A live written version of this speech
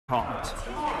Department.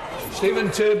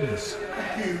 Stephen Timms.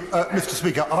 Thank you, Mr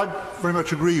Speaker. I very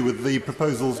much agree with the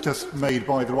proposals just made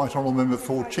by the Right Honourable Member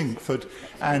for Chingford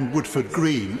and Woodford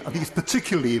Green. I think it's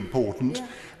particularly important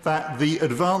that the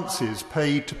advances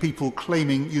paid to people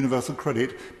claiming universal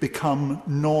credit become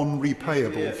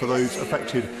non-repayable for those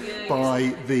affected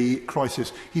by the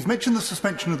crisis. He's mentioned the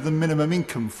suspension of the minimum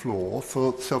income floor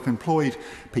for self-employed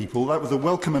people. That was a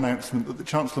welcome announcement that the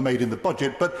Chancellor made in the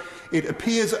budget, but it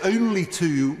appears only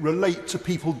to relate to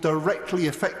people directly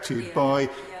affected by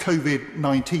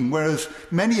COVID-19, whereas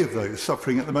many of those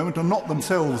suffering at the moment are not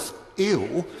themselves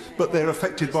ill, but they're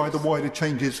affected by the wider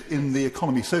changes in the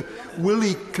economy. So will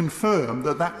he confirm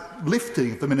that that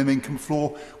lifting of the minimum income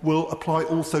floor will apply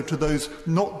also to those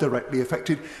not directly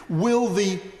affected? Will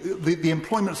the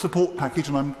employment support package,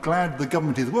 and I'm glad the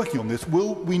government is working on this,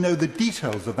 will we know the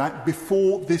details of that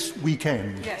before this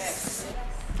weekend? Yes.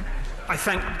 I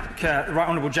thank the Right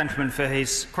Honourable Gentleman for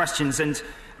his questions, and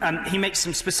he makes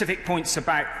some specific points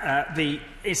about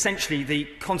essentially the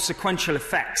consequential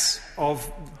effects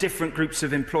of different groups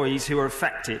of employees who are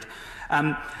affected.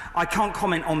 I can't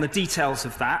comment on the details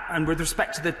of that, and with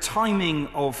respect to the timing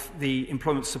of the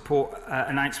employment support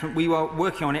announcement, we are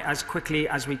working on it as quickly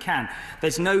as we can.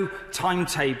 There's no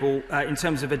timetable in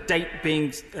terms of a date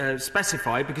being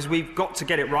specified, because we've got to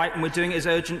get it right, and we're doing it as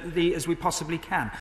urgently as we possibly can.